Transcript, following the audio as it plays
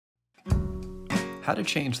How to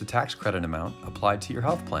change the tax credit amount applied to your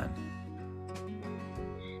health plan.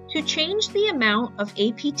 To change the amount of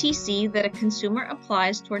APTC that a consumer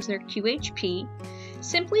applies towards their QHP,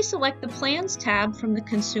 simply select the Plans tab from the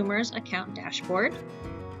Consumer's Account dashboard.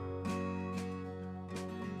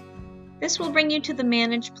 This will bring you to the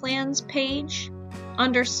Manage Plans page.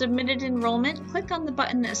 Under Submitted Enrollment, click on the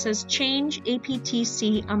button that says Change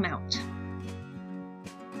APTC Amount.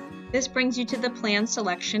 This brings you to the Plan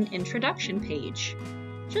Selection Introduction page.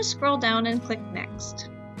 Just scroll down and click Next.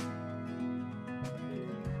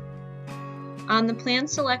 On the Plan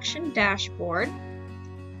Selection dashboard,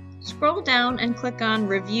 scroll down and click on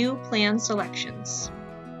Review Plan Selections.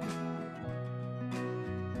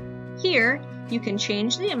 Here, you can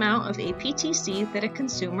change the amount of APTC that a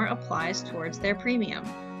consumer applies towards their premium.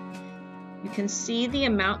 You can see the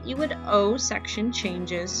amount you would owe section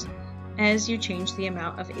changes as you change the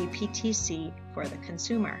amount of APTC for the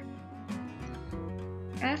consumer.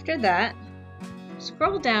 After that,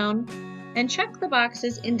 scroll down and check the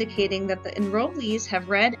boxes indicating that the enrollees have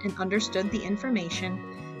read and understood the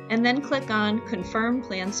information, and then click on Confirm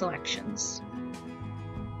Plan Selections.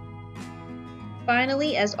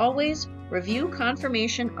 Finally, as always, review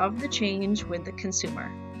confirmation of the change with the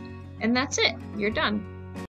consumer. And that's it, you're done.